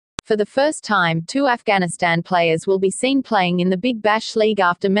For the first time, 2 Afghanistan players will be seen playing in the Big Bash League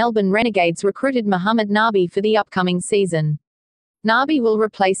after Melbourne Renegades recruited Mohammad Nabi for the upcoming season. Nabi will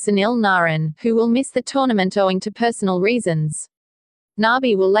replace Sunil Naran, who will miss the tournament owing to personal reasons.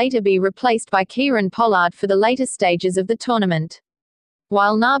 Nabi will later be replaced by Kieron Pollard for the later stages of the tournament.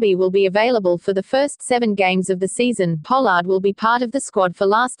 While Nabi will be available for the first 7 games of the season, Pollard will be part of the squad for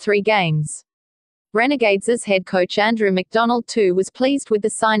last 3 games. Renegades' head coach Andrew McDonald too was pleased with the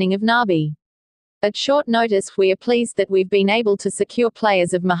signing of Nabi. At short notice, we are pleased that we've been able to secure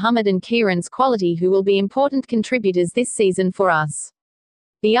players of Mohammad and Kieron's quality who will be important contributors this season for us.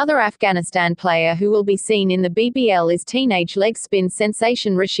 The other Afghanistan player who will be seen in the BBL is teenage leg spin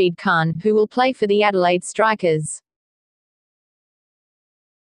sensation Rashid Khan, who will play for the Adelaide Strikers.